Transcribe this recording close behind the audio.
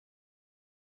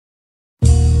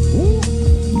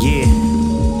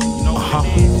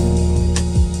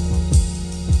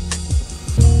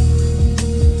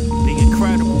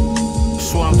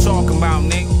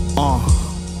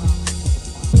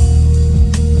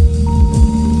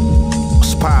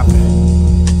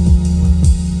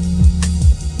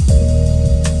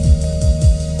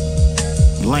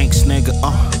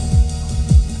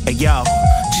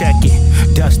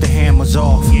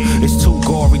It's too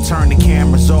gory, turn the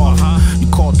cameras off. You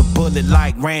caught the bullet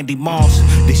like Randy Moss.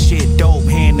 This shit dope,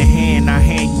 hand to hand, I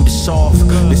hand you the soft.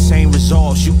 The same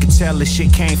results, you can tell this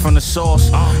shit came from the source.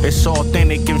 It's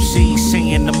authentic MC,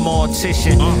 seeing the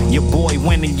mortician. Your boy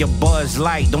winning your Buzz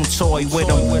Light, don't toy with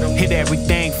him. Hit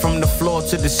everything from the floor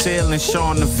to the ceiling,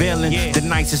 Sean the villain. The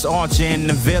nicest archer in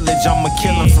the village, I'ma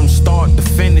kill him from start to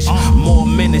finish. More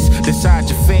minutes, decide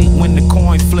your fate when the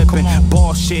coin flipping.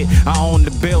 Ball shit, I own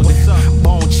the building.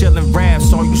 Bone chillin'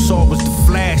 raps, all you saw was the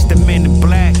flash, the men in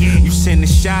black. You send the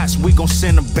shots, we gon'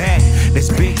 send them back. That's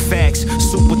big facts,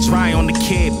 super dry on the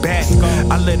kid back.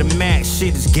 I lit a match,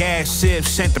 shit is gas, sieve,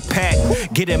 sent the pack.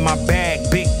 Get in my bag,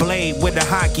 big blade with a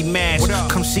hockey mask.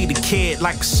 Come see the kid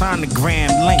like a sonogram.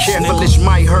 Link, careful, it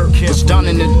might hurt. What's done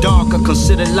in the dark, I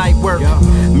consider light work.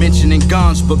 Mentioning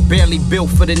guns, but barely built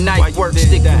for the night work.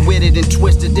 Sticking with it and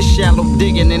twisted, the shallow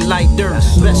digging in light dirt.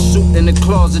 Best suit in the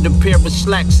closet, a pair of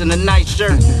slacks and a night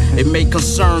shirt. It may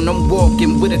concern, I'm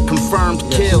walking with a confirmed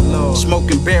kill.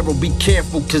 Smoking barrel, be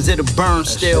careful, cause it'll burn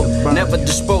still. Never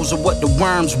dispose of what the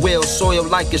worms will. Soil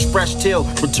like it's fresh till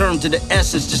return to the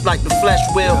essence, just like the flesh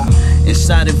will.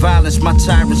 Inside of violence, my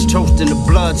tyrants toasting the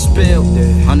blood spill.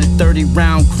 130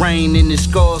 round grain in his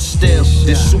skull still.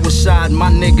 This suicide,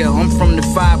 my nigga, I'm from the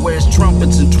 5 where it's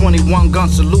trumpets and 21 gun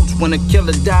salutes when a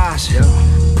killer dies.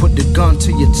 Put the gun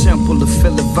to your temple to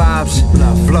feel the vibes.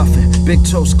 Bluffing, big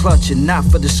toes clutching, not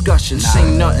for discussion.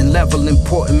 Seen nothing, level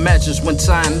important measures when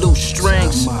tying loose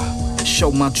strings.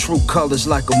 Show my true colors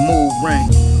like a mood ring.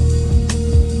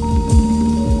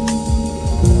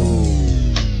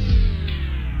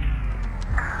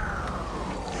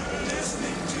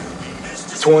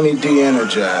 $20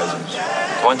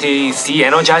 de-energizers. 20 C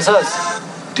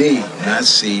energizers? D, not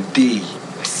C, D.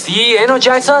 C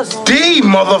energizers? D,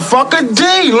 motherfucker,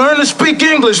 D! Learn to speak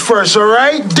English first,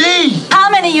 alright? D!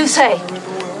 How many you say?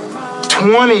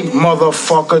 20,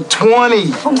 motherfucker,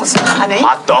 20.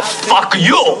 What the fuck,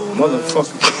 you?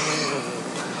 Motherfucker.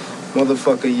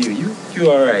 Motherfucker,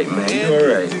 you alright, man, you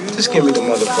alright. Just give me the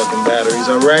motherfucking batteries,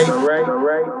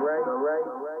 alright?